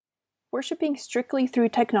Worshipping strictly through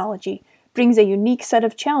technology brings a unique set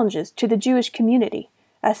of challenges to the Jewish community,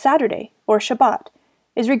 as Saturday, or Shabbat,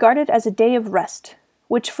 is regarded as a day of rest,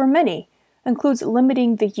 which for many includes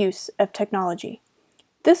limiting the use of technology.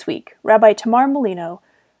 This week, Rabbi Tamar Molino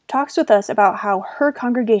talks with us about how her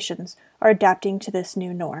congregations are adapting to this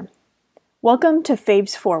new norm. Welcome to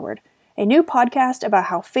FāVS Forward, a new podcast about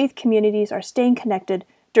how faith communities are staying connected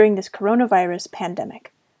during this coronavirus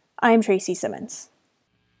pandemic. I'm Tracy Simmons.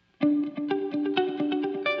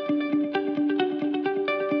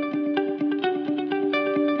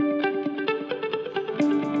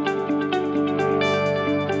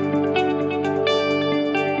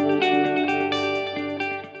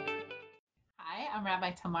 I'm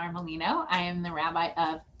Rabbi Tamar Molino. I am the rabbi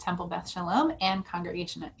of Temple Beth Shalom and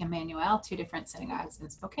Congregation Emmanuel, two different synagogues in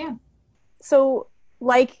Spokane. So,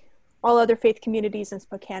 like all other faith communities in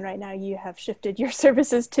Spokane right now, you have shifted your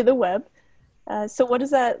services to the web. So what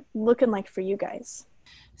is that looking like for you guys?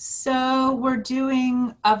 So we're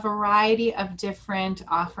doing a variety of different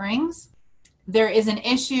offerings. There is an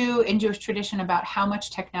issue in Jewish tradition about how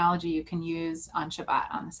much technology you can use on Shabbat,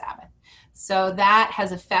 on the Sabbath. So that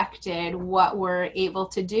has affected what we're able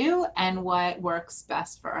to do and what works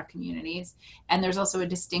best for our communities. And there's also a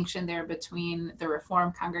distinction there between the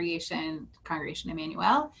Reform congregation, Congregation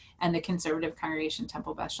Emmanuel, and the conservative congregation,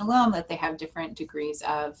 Temple Beth Shalom, that they have different degrees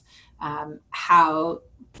of how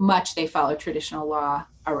much they follow traditional law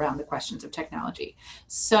around the questions of technology.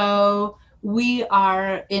 So we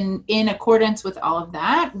are in accordance with all of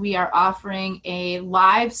that. We are offering a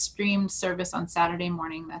live streamed service on Saturday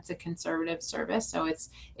morning. That's a conservative service. So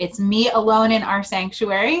it's me alone in our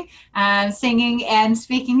sanctuary, singing and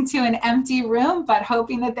speaking to an empty room, but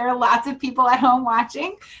hoping that there are lots of people at home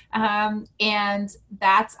watching. And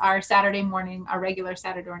that's our Saturday morning, our regular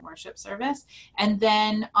Saturday morning worship service. And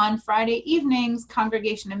then on Friday evenings,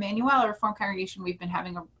 Congregation Emmanuel, our Reform congregation, we've been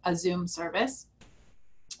having a Zoom service.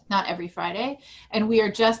 Not every Friday. And we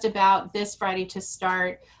are just about this Friday to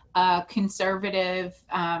start a conservative,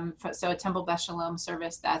 so a Temple Beth Shalom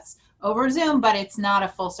service that's over Zoom, but it's not a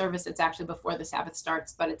full service. It's actually before the Sabbath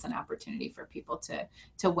starts, but it's an opportunity for people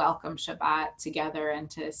to welcome Shabbat together and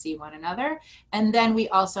to see one another. And then we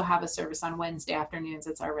also have a service on Wednesday afternoons.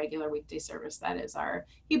 It's our regular weekday service that is our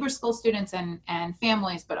Hebrew school students and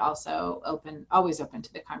families, but also always open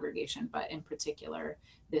to the congregation, but in particular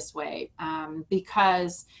this way,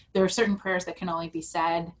 because there are certain prayers that can only be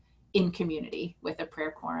said in community with a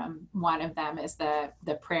prayer quorum. One of them is the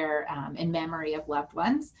prayer in memory of loved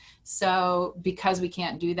ones. So because we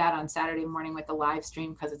can't do that on Saturday morning with the live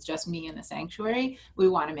stream, because it's just me in the sanctuary, we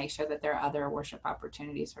want to make sure that there are other worship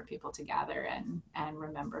opportunities for people to gather and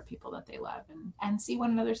remember people that they love and see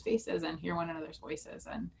one another's faces and hear one another's voices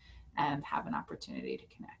and have an opportunity to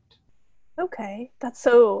connect. Okay, that's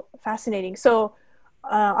so fascinating. So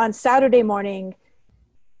on Saturday morning,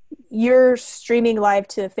 you're streaming live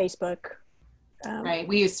to Facebook. Right.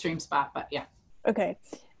 We use StreamSpot, but yeah. Okay.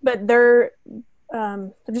 But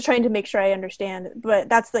I'm just trying to make sure I understand, but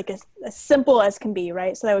that's like as simple as can be,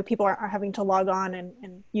 right? So that way people aren't having to log on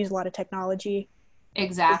and use a lot of technology.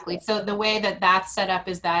 Exactly. So the way that that's set up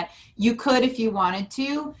is that you could, if you wanted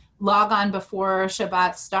to, log on before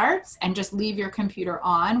Shabbat starts and just leave your computer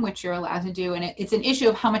on, which you're allowed to do. And it's an issue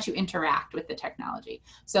of how much you interact with the technology.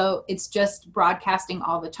 So it's just broadcasting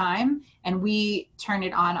all the time. And we turn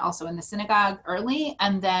it on also in the synagogue early.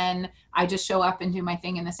 And then I just show up and do my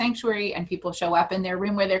thing in the sanctuary, and people show up in their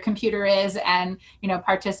room where their computer is and,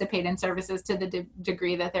 participate in services to the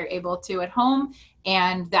degree that they're able to at home.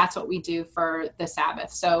 And that's what we do for the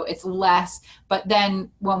Sabbath. So it's less, but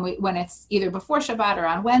then when it's either before Shabbat or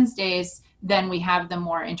on Wednesdays, then we have the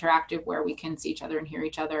more interactive where we can see each other and hear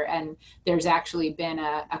each other. And there's actually been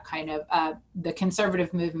a kind of, the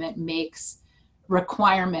conservative movement makes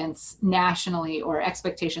requirements nationally or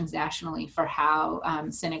expectations nationally for how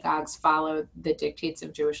synagogues follow the dictates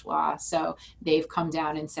of Jewish law. So they've come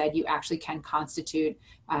down and said you actually can constitute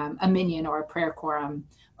a minyan or a prayer quorum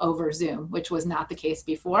over Zoom, which was not the case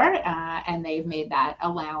before. And they've made that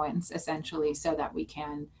allowance essentially so that we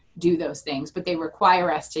can do those things, but they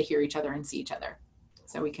require us to hear each other and see each other.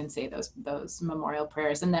 So we can say those memorial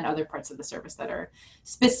prayers, and then other parts of the service that are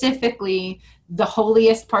specifically the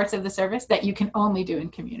holiest parts of the service that you can only do in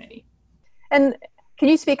community. And can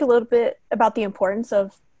you speak a little bit about the importance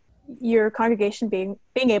of your congregation being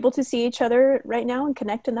able to see each other right now and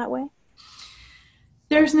connect in that way?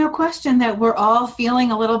 There's no question that we're all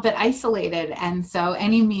feeling a little bit isolated. And so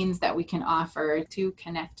any means that we can offer to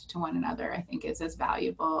connect to one another, I think is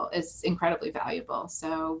incredibly valuable.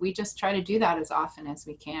 So we just try to do that as often as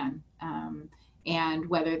we can. And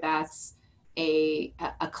whether that's a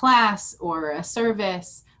class or a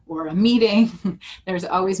service or a meeting. There's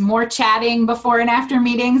always more chatting before and after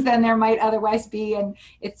meetings than there might otherwise be. And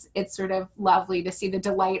it's sort of lovely to see the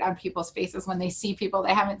delight on people's faces when they see people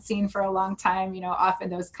they haven't seen for a long time. You know, often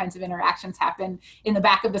those kinds of interactions happen in the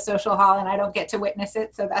back of the social hall and I don't get to witness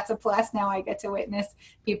it. So that's a plus. Now I get to witness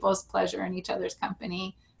people's pleasure in each other's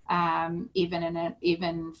company.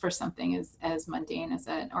 Even for something as mundane as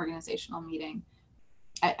an organizational meeting.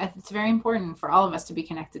 It's very important for all of us to be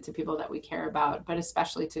connected to people that we care about, but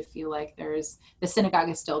especially to feel like the synagogue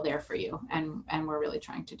is still there for you. And we're really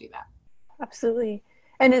trying to do that. Absolutely.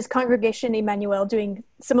 And is Congregation Emmanuel doing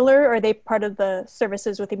similar? Or are they part of the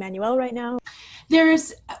services with Emmanuel right now?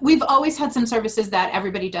 We've always had some services that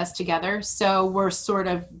everybody does together. So we're sort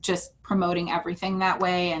of just promoting everything that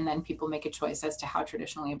way. And then people make a choice as to how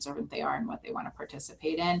traditionally observant they are and what they want to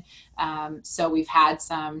participate in. So we've had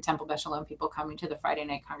some Temple Beth Shalom people coming to the Friday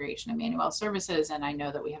night Congregation Emmanuel services. And I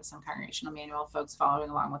know that we have some Congregation Emmanuel folks following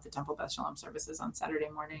along with the Temple Beth Shalom services on Saturday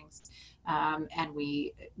mornings. And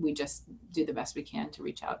we just do the best we can to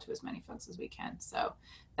reach out to as many folks as we can. So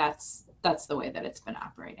that's the way that it's been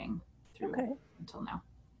operating through until now.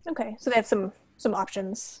 Okay, so they have some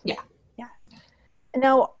options. Yeah.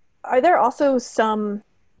 Now, are there also some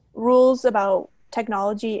rules about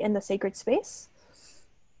technology in the sacred space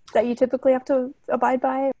that you typically have to abide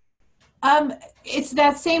by? It's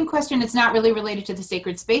that same question. It's not really related to the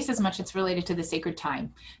sacred space as much as it's related to the sacred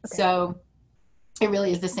time. Okay. So it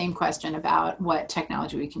really is the same question about what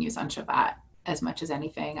technology we can use on Shabbat as much as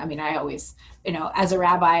anything. I mean, I always, as a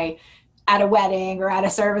rabbi at a wedding or at a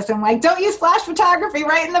service, I'm like, don't use flash photography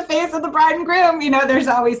right in the face of the bride and groom. There's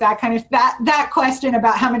always that kind of, that question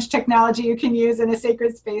about how much technology you can use in a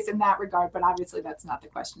sacred space in that regard. But obviously that's not the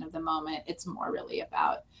question of the moment. It's more really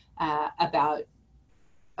about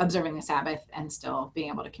observing the Sabbath and still being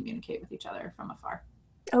able to communicate with each other from afar.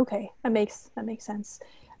 Okay. That makes sense.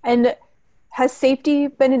 And has safety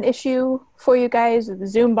been an issue for you guys with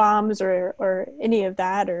Zoom bombs or any of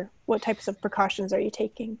that, or what types of precautions are you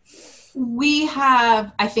taking? We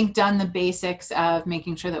have, I think, done the basics of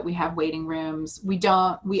making sure that we have waiting rooms. We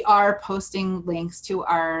are posting links to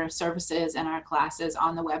our services and our classes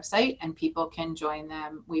on the website and people can join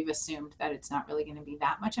them. We've assumed that it's not really going to be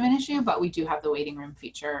that much of an issue, but we do have the waiting room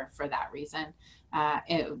feature for that reason.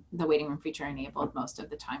 The waiting room feature enabled most of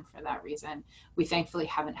the time for that reason. We thankfully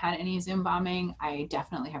haven't had any Zoom bombing. I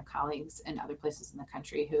definitely have colleagues in other places in the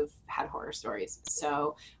country who've had horror stories.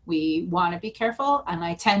 So we want to be careful. And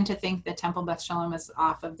I tend to think that Temple Beth Shalom is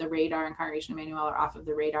off of the radar and Congregation Emmanuel are off of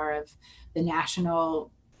the radar of the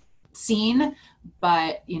national scene,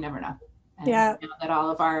 but you never know. And now that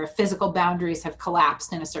all of our physical boundaries have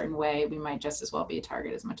collapsed in a certain way, we might just as well be a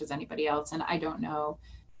target as much as anybody else. And I don't know.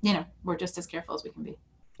 We're just as careful as we can be.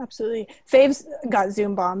 Absolutely. FāVS got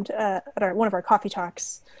Zoom bombed at one of our coffee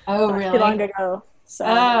talks. Oh, really? Too long ago. So.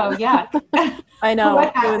 Oh, yeah. I know.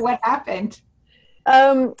 What happened?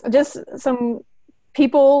 Just some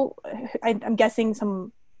people, I'm guessing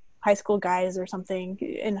some high school guys or something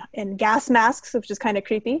in gas masks, which is kind of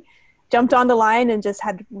creepy, jumped on the line and just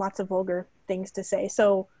had lots of vulgar things to say.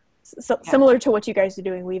 So similar to what you guys are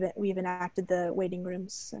doing, we've enacted the waiting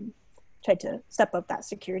rooms and tried to step up that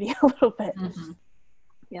security a little bit. Mm-hmm.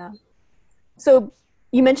 Yeah. So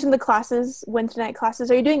you mentioned the classes, Wednesday night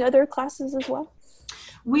classes. Are you doing other classes as well?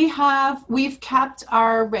 We've kept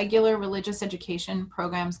our regular religious education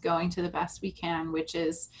programs going to the best we can, which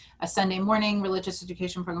is a Sunday morning religious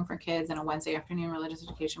education program for kids and a Wednesday afternoon religious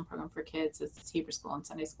education program for kids. It's Hebrew school and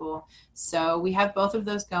Sunday school. So we have both of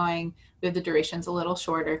those going. The duration's a little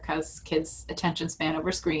shorter because kids' attention span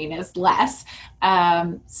over screen is less.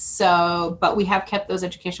 But we have kept those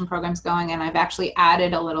education programs going, and I've actually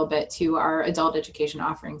added a little bit to our adult education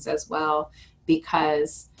offerings as well,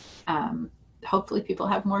 because hopefully people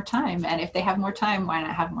have more time. And if they have more time, why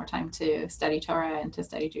not have more time to study Torah and to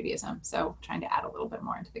study Judaism? So trying to add a little bit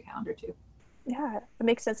more into the calendar too. Yeah, that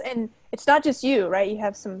makes sense. And it's not just you, right? You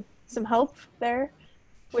have some help there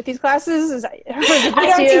with these classes? I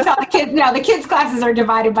don't teach all the kids. No, the kids' classes are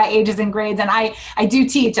divided by ages and grades. And I do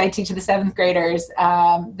teach. I teach the 7th graders,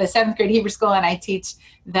 the 7th grade Hebrew school, and I teach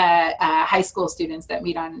the high school students that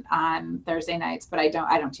meet on Thursday nights. But I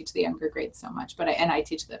don't teach the younger grades so much. But I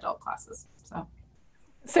teach the adult classes.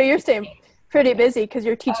 So you're staying pretty busy because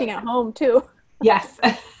you're teaching at home too. Yes.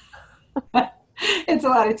 It's a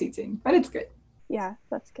lot of teaching, but it's good. Yeah,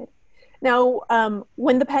 that's good. Now,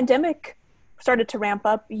 when the pandemic started to ramp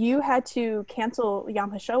up, you had to cancel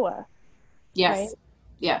Yom HaShoah. Yes. Right?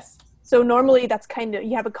 Yes. So normally that's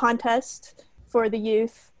you have a contest for the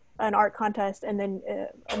youth, an art contest, and then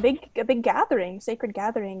a big gathering, sacred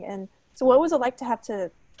gathering. And So what was it like to have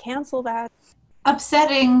to cancel that?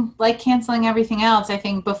 Upsetting, like canceling everything else. I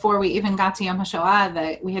think before we even got to Yom HaShoah,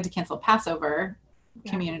 that we had to cancel Passover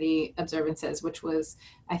community observances, which was,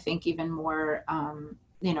 I think, even more,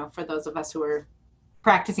 for those of us who were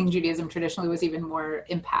practicing Judaism traditionally, was even more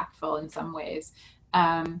impactful in some ways.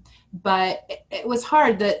 But it was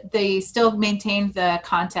hard that they still maintained the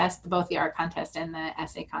contest, both the art contest and the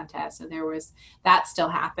essay contest. So that still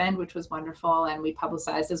happened, which was wonderful. And we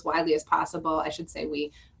publicized as widely as possible. I should say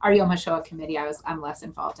our Yom HaShoah committee, I'm less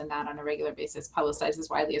involved in that on a regular basis, publicized as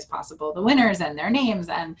widely as possible the winners and their names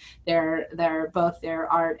and both their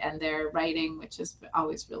art and their writing, which is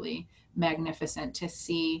always really magnificent to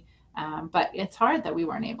see. But it's hard that we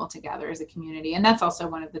weren't able to gather as a community. And that's also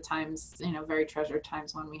one of the times, very treasured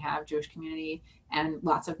times when we have Jewish community and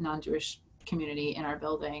lots of non-Jewish community in our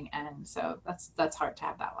building. And so that's hard to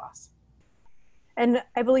have that loss. And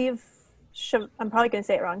I believe, I'm probably going to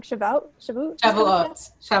say it wrong, Shavuot?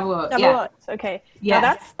 Shavuot, yeah. Okay. Yes.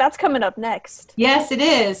 Now that's coming up next. Yes, it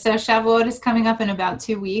is. So Shavuot is coming up in about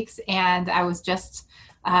 2 weeks. And I was just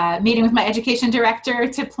meeting with my education director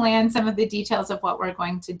to plan some of the details of what we're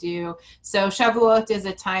going to do. So Shavuot is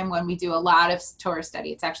a time when we do a lot of Torah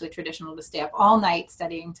study. It's actually traditional to stay up all night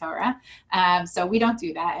studying Torah. So we don't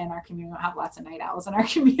do that in our community. We don't have lots of night owls in our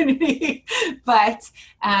community, but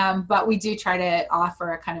we do try to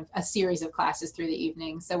offer a kind of a series of classes through the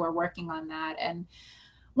evening. So we're working on that. And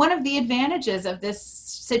one of the advantages of this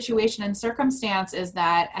situation and circumstance is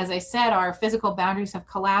that, as I said, our physical boundaries have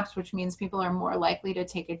collapsed, which means people are more likely to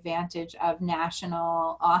take advantage of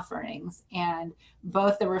national offerings. And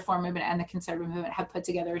both the Reform movement and the Conservative movement have put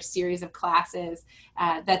together a series of classes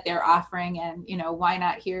that they're offering. And, why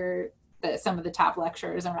not hear some of the top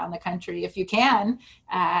lecturers around the country if you can,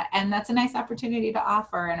 and that's a nice opportunity to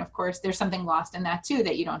offer. And of course there's something lost in that too,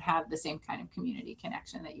 that you don't have the same kind of community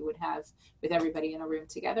connection that you would have with everybody in a room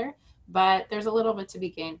together, but there's a little bit to be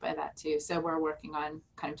gained by that too. So we're working on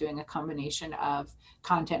kind of doing a combination of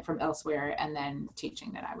content from elsewhere and then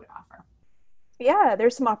teaching that I would offer. Yeah,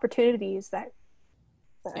 there's some opportunities that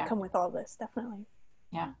come with all this, definitely.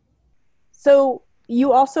 Yeah. So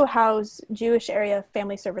you also house Jewish area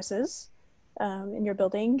family services in your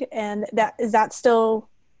building, and is that still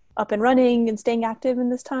up and running and staying active in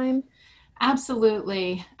this time?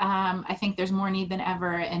 Absolutely. I think there's more need than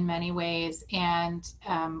ever in many ways. And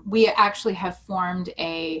we actually have formed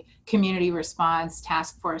a community response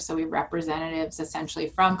task force. So we have representatives essentially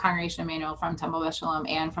from Congregation Emmanuel, from Temple Beth Shalom,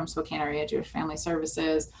 and from Spokane Area Jewish Family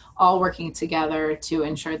Services, all working together to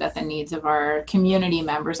ensure that the needs of our community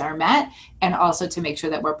members are met, and also to make sure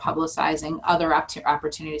that we're publicizing other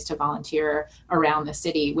opportunities to volunteer around the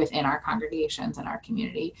city within our congregations and our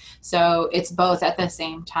community. So it's both at the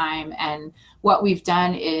same time. And what we've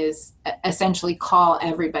done is essentially call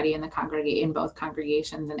everybody in both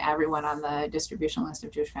congregations and everyone on the distribution list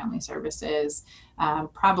of Jewish Family Services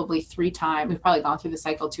probably 3 times. We've probably gone through the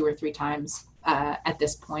cycle 2 or 3 times at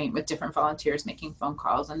this point, with different volunteers making phone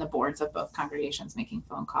calls and the boards of both congregations making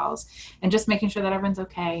phone calls, and just making sure that everyone's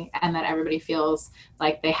okay and that everybody feels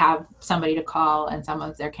like they have somebody to call and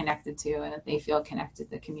someone they're connected to, and that they feel connected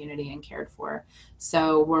to the community and cared for.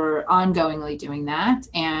 So we're ongoingly doing that.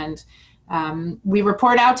 And we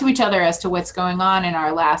report out to each other as to what's going on. In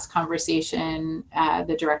our last conversation,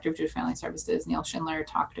 the director of Jewish Family Services, Neil Schindler,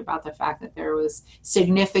 talked about the fact that there was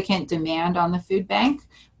significant demand on the food bank,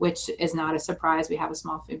 which is not a surprise. We have a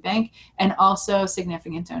small food bank, and also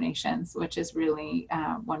significant donations, which is really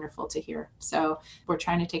wonderful to hear. So we're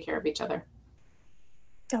trying to take care of each other.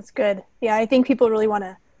 That's good. Yeah, I think people really want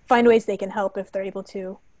to find ways they can help if they're able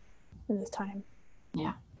to in this time.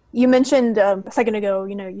 Yeah. You mentioned a second ago,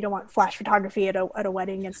 you don't want flash photography at a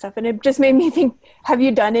wedding and stuff. And it just made me think, have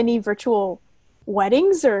you done any virtual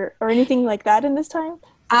weddings or anything like that in this time?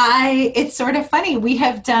 It's sort of funny. We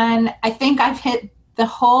have done, I think I've hit the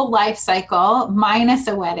whole life cycle minus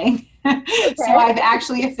a wedding. Okay. So I've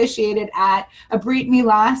actually officiated at a Brit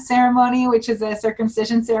Milah ceremony, which is a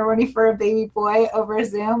circumcision ceremony for a baby boy, over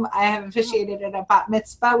Zoom. I have officiated at a bat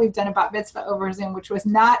mitzvah. We've done a bat mitzvah over Zoom, which was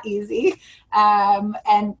not easy and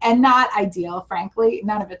not ideal, frankly.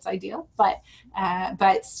 None of it's ideal, but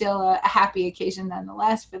still a happy occasion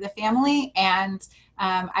nonetheless for the family. And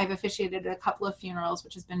I've officiated a couple of funerals,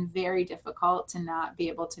 which has been very difficult to not be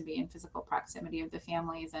able to be in physical proximity of the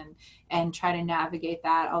families and try to navigate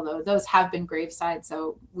that, although those have been graveside.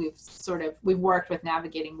 So we've worked with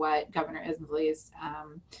navigating what Governor Inslee's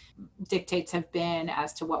dictates have been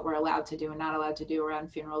as to what we're allowed to do and not allowed to do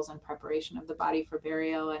around funerals and preparation of the body for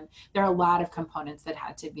burial. And there are a lot of components that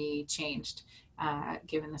had to be changed.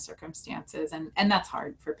 given the circumstances. And that's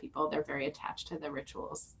hard for people. They're very attached to the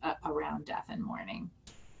rituals around death and mourning.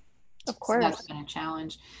 Of course. So that's been a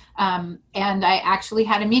challenge. And I actually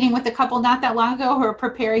had a meeting with a couple not that long ago who are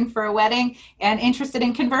preparing for a wedding and interested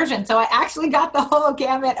in conversion. So I actually got the whole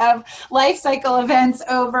gamut of life cycle events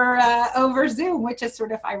over Zoom, which is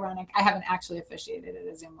sort of ironic. I haven't actually officiated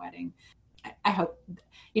at a Zoom wedding. I hope,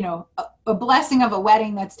 a blessing of a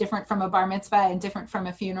wedding that's different from a bar mitzvah and different from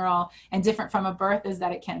a funeral and different from a birth is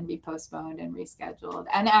that it can be postponed and rescheduled.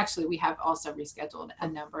 And actually, we have also rescheduled a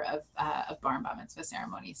number of bar and bat mitzvah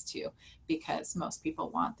ceremonies too, because most people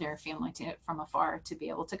want their family from afar to be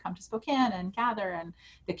able to come to Spokane and gather and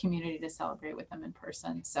the community to celebrate with them in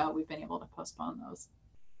person. So we've been able to postpone those.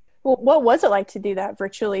 Well, what was it like to do that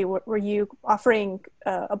virtually? Were you offering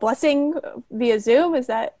a blessing via Zoom? Is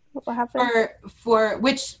that what happened? For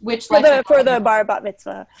which for the bar bat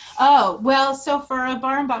mitzvah? Oh, well, so for a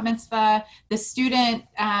bar and bat mitzvah, the student,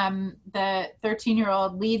 the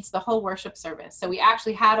 13-year-old leads the whole worship service. So we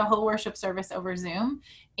actually had a whole worship service over Zoom,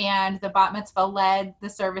 and the bat mitzvah led the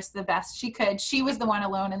service the best she could. She was the one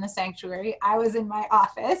alone in the sanctuary. I was in my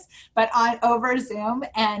office, but over Zoom,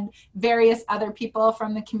 and various other people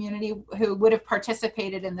from the community who would have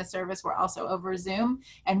participated in the service were also over Zoom.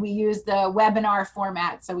 And we used the webinar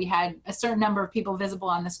format. So we had a certain number of people visible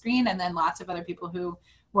on the screen, and then lots of other people who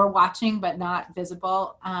were watching but not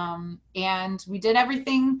visible. And we did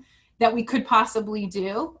everything that we could possibly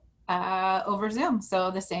do over Zoom. So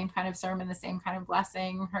the same kind of sermon, the same kind of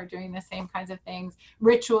blessing, her doing the same kinds of things.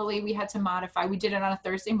 Ritually, we had to modify. We did it on a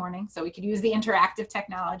Thursday morning, so we could use the interactive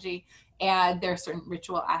technology, and there are certain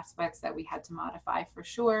ritual aspects that we had to modify for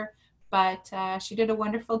sure. But she did a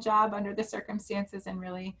wonderful job under the circumstances and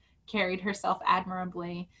really carried herself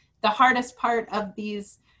admirably. The hardest part of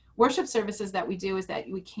these worship services that we do is that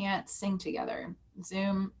we can't sing together.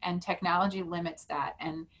 Zoom and technology limits that.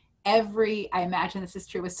 And I imagine this is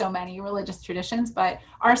true with so many religious traditions, but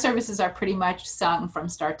our services are pretty much sung from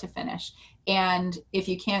start to finish. And if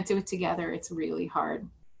you can't do it together, it's really hard.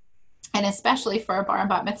 And especially for a bar and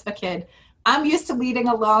bat mitzvah kid, I'm used to leading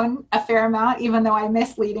alone a fair amount, even though I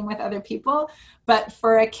miss leading with other people. But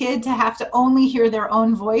for a kid to have to only hear their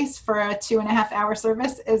own voice for a 2.5-hour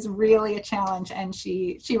service is really a challenge. And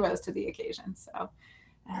she rose to the occasion. So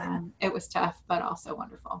it was tough, but also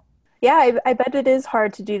wonderful. Yeah, I bet it is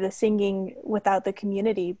hard to do the singing without the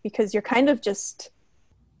community, because you're kind of just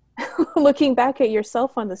looking back at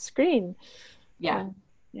yourself on the screen. Yeah.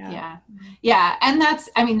 And that's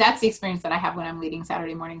the experience that I have when I'm leading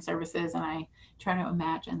Saturday morning services, and I try to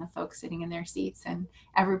imagine the folks sitting in their seats and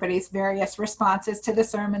everybody's various responses to the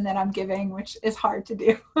sermon that I'm giving, which is hard to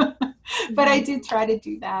do. But I do try to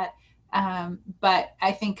do that. But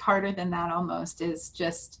I think harder than that almost is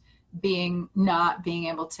just not being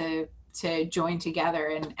able to join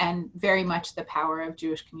together, and very much the power of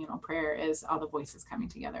Jewish communal prayer is all the voices coming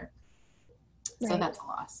together. Right. So that's a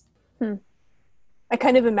loss. I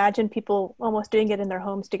kind of imagine people almost doing it in their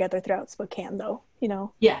homes together throughout Spokane, though,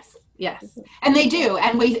 Yes. And they do.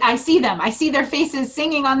 And I see them. I see their faces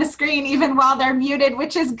singing on the screen, even while they're muted,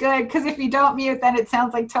 which is good, because if you don't mute, then it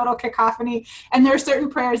sounds like total cacophony. And there are certain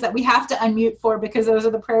prayers that we have to unmute for, because those are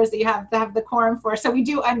the prayers that you have to have the quorum for. So we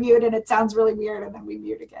do unmute, and it sounds really weird, and then we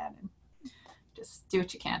mute again, and just do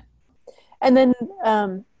what you can. And then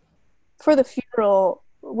for the funeral,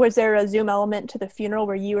 was there a Zoom element to the funeral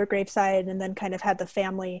where you were graveside and then kind of had the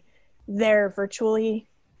family there virtually?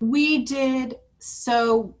 We did.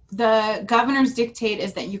 So the governor's dictate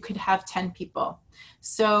is that you could have 10 people.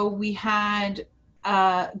 So we had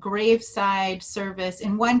a graveside service.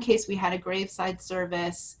 In one case, we had a graveside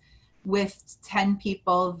service with 10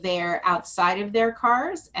 people there outside of their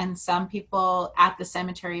cars, and some people at the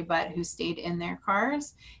cemetery, but who stayed in their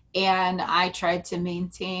cars. And we all tried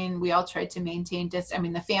to maintain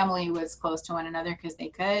the family was close to one another because they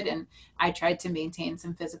could. And I tried to maintain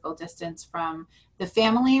some physical distance from the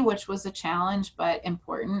family, which was a challenge, but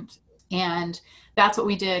important. And that's what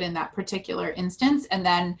we did in that particular instance. And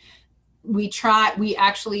then we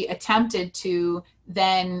actually attempted to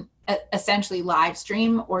then essentially live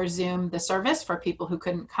stream or Zoom the service for people who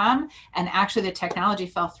couldn't come. And actually the technology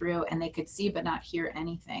fell through, and they could see but not hear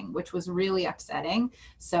anything, which was really upsetting.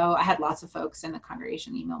 So I had lots of folks in the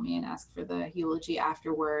congregation email me and ask for the eulogy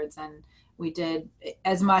afterwards. And we did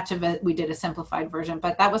as much of it. We did a simplified version,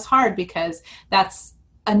 but that was hard, because that's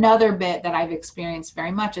another bit that I've experienced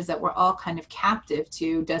very much, is that we're all kind of captive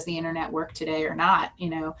to, does the internet work today or not?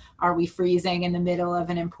 Are we freezing in the middle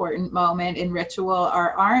of an important moment in ritual,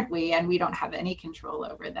 or aren't we? And we don't have any control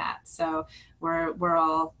over that. So we're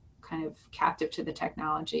all kind of captive to the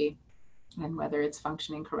technology and whether it's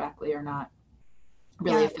functioning correctly or not.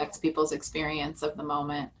 really affects people's experience of the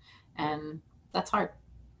moment. And that's hard.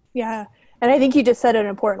 Yeah. And I think you just said an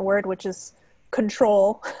important word, which is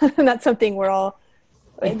control. And that's something we're all,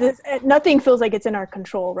 nothing feels like it's in our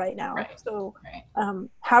control right now. Right. So Right.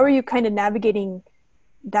 How are you kind of navigating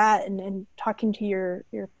that and talking to your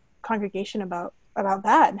congregation about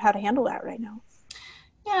that and how to handle that right now?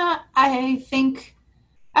 Yeah, I think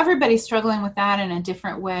everybody's struggling with that in a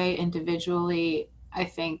different way individually. I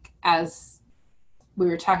think, as we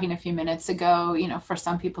were talking a few minutes ago, for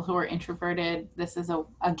some people who are introverted, this is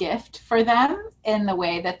a gift for them in the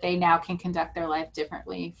way that they now can conduct their life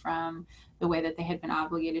differently from the way that they had been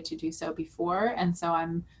obligated to do so before. And so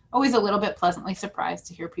I'm always a little bit pleasantly surprised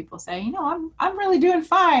to hear people say, I'm really doing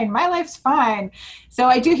fine. My life's fine. So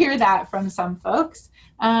I do hear that from some folks.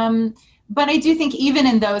 But I do think even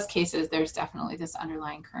in those cases, there's definitely this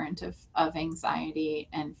underlying current of anxiety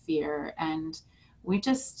and fear. And we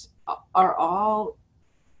just are all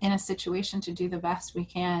in a situation to do the best we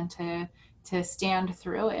can to stand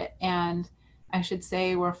through it. And I should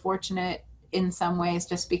say we're fortunate in some ways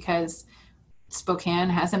just because Spokane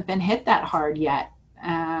hasn't been hit that hard yet.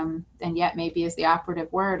 And yet maybe is the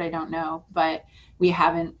operative word, I don't know. But we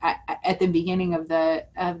haven't, at the beginning of the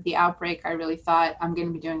outbreak, I really thought I'm going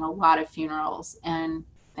to be doing a lot of funerals. And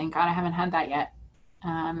thank God I haven't had that yet.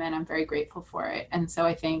 And I'm very grateful for it. And so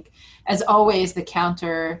I think, as always, the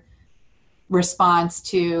counter response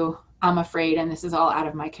to I'm afraid and this is all out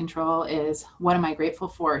of my control is, what am I grateful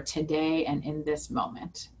for today and in this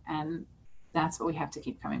moment? And that's what we have to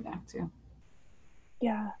keep coming back to.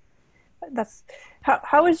 Yeah. That's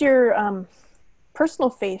how has your personal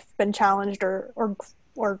faith been challenged or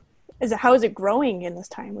how is it growing in this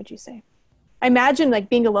time, would you say? I imagine like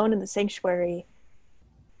being alone in the sanctuary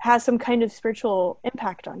has some kind of spiritual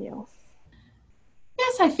impact on you.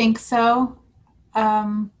 Yes, I think so.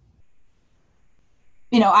 I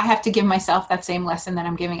have to give myself that same lesson that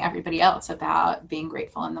I'm giving everybody else about being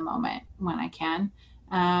grateful in the moment when I can.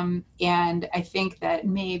 And I think that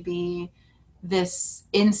maybe this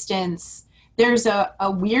instance, there's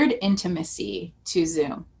a weird intimacy to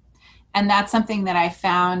Zoom. And that's something that I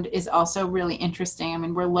found is also really interesting. I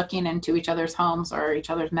mean, we're looking into each other's homes or each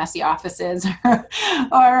other's messy offices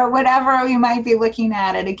or whatever we might be looking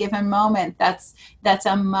at a given moment. That's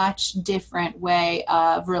a much different way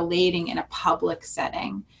of relating in a public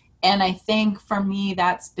setting. And I think for me,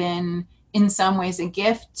 that's been in some ways a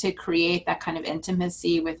gift to create that kind of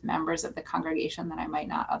intimacy with members of the congregation that I might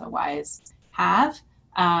not otherwise have.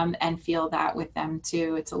 And feel that with them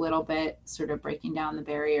too. It's a little bit sort of breaking down the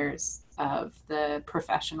barriers of the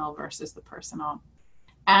professional versus the personal.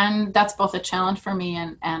 And that's both a challenge for me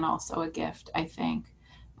and also a gift, I think.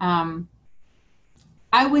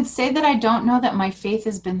 I would say that I don't know that my faith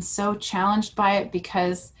has been so challenged by it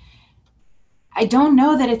because I don't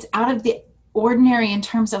know that it's out of the ordinary in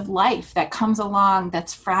terms of life that comes along,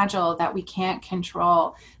 that's fragile, that we can't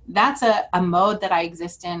control. That's a mode that I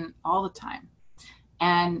exist in all the time.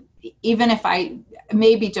 And even if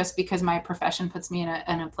maybe just because my profession puts me in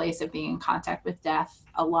a place of being in contact with death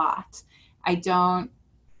a lot, I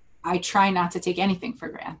try not to take anything for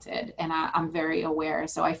granted. And I'm very aware.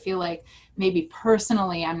 So I feel like maybe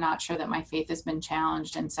personally, I'm not sure that my faith has been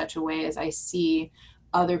challenged in such a way as I see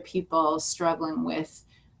other people struggling with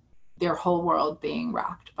their whole world being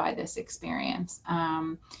rocked by this experience.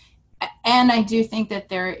 And I do think that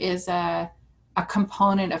there is a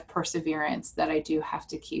component of perseverance that I do have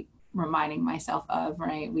to keep reminding myself of,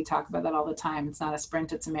 right? We talk about that all the time. It's not a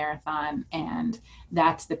sprint, it's a marathon. And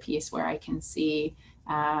that's the piece where I can see,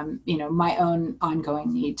 my own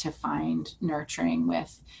ongoing need to find nurturing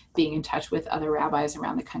with being in touch with other rabbis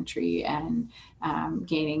around the country and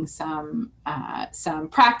gaining some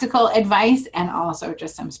practical advice and also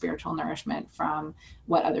just some spiritual nourishment from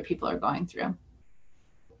what other people are going through.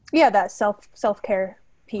 Yeah, that self-care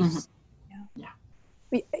piece. Mm-hmm. Yeah.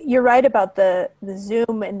 You're right about the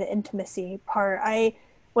Zoom and the intimacy part.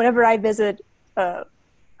 Whenever I visit a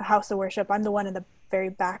house of worship, I'm the one in the very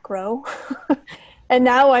back row. And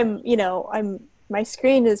now my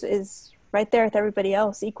screen is right there with everybody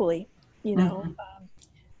else equally, Mm-hmm.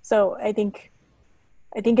 So I think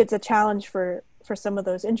it's a challenge for some of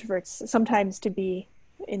those introverts sometimes to be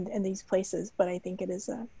in these places, but I think it is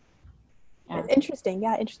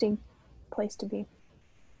interesting place to be.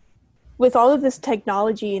 With all of this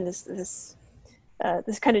technology and this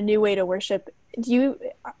kind of new way to worship,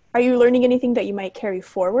 are you learning anything that you might carry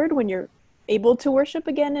forward when you're able to worship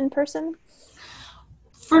again in person?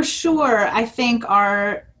 For sure. I think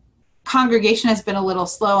our congregation has been a little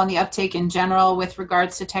slow on the uptake in general with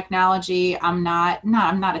regards to technology. I'm not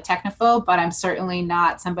a technophobe, but I'm certainly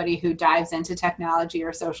not somebody who dives into technology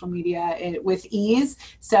or social media with ease.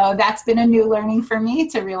 So that's been a new learning for me,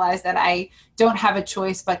 to realize that I don't have a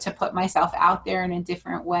choice but to put myself out there in a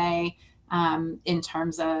different way, in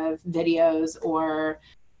terms of videos or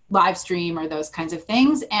live stream or those kinds of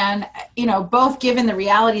things. And, both given the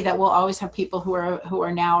reality that we'll always have people who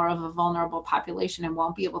are now of a vulnerable population and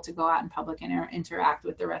won't be able to go out in public and interact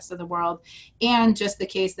with the rest of the world. And just the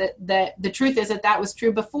case that the truth is that was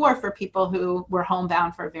true before for people who were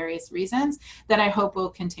homebound for various reasons, that I hope will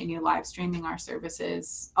continue live streaming our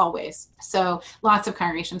services always. So lots of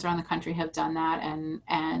congregations around the country have done that,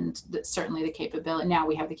 and certainly the capability, now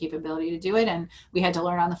we have the capability to do it, and we had to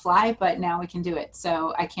learn on the fly, but now we can do it.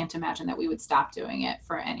 So I can't imagine that we would stop doing it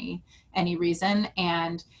for any reason.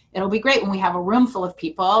 And it'll be great when we have a room full of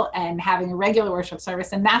people and having a regular worship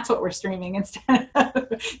service, and that's what we're streaming instead of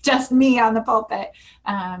just me on the pulpit.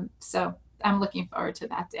 So I'm looking forward to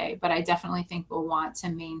that day, but I definitely think we'll want to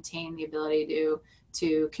maintain the ability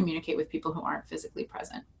to communicate with people who aren't physically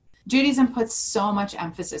present. Judaism puts so much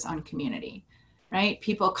emphasis on community, right?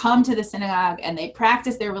 People come to the synagogue and they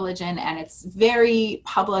practice their religion, and it's very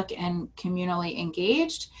public and communally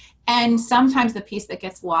engaged. And sometimes the piece that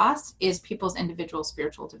gets lost is people's individual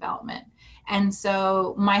spiritual development. And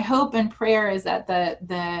so my hope and prayer is that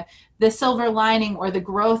the silver lining, or the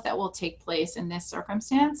growth that will take place in this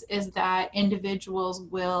circumstance, is that individuals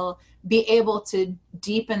will be able to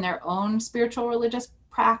deepen their own spiritual religious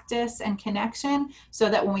practice and connection, so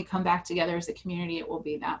that when we come back together as a community, it will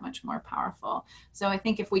be that much more powerful. So I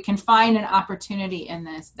think if we can find an opportunity in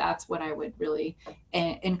this, that's what I would really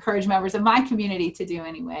encourage members of my community to do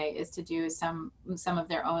anyway, is to do some of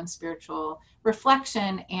their own spiritual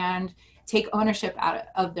reflection and take ownership out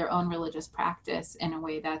of their own religious practice in a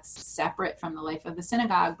way that's separate from the life of the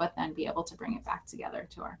synagogue, but then be able to bring it back together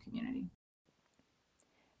to our community.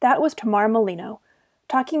 That was Tamar Molino,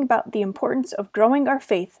 talking about the importance of growing our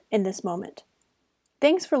faith in this moment.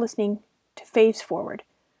 Thanks for listening to FāVS Forward,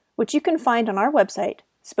 which you can find on our website,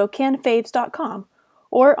 SpokaneFāVS.com,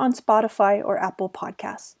 or on Spotify or Apple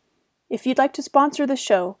Podcasts. If you'd like to sponsor the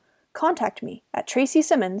show, contact me at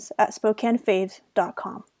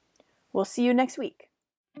TracySimmons@SpokaneFāVS.com. We'll see you next week.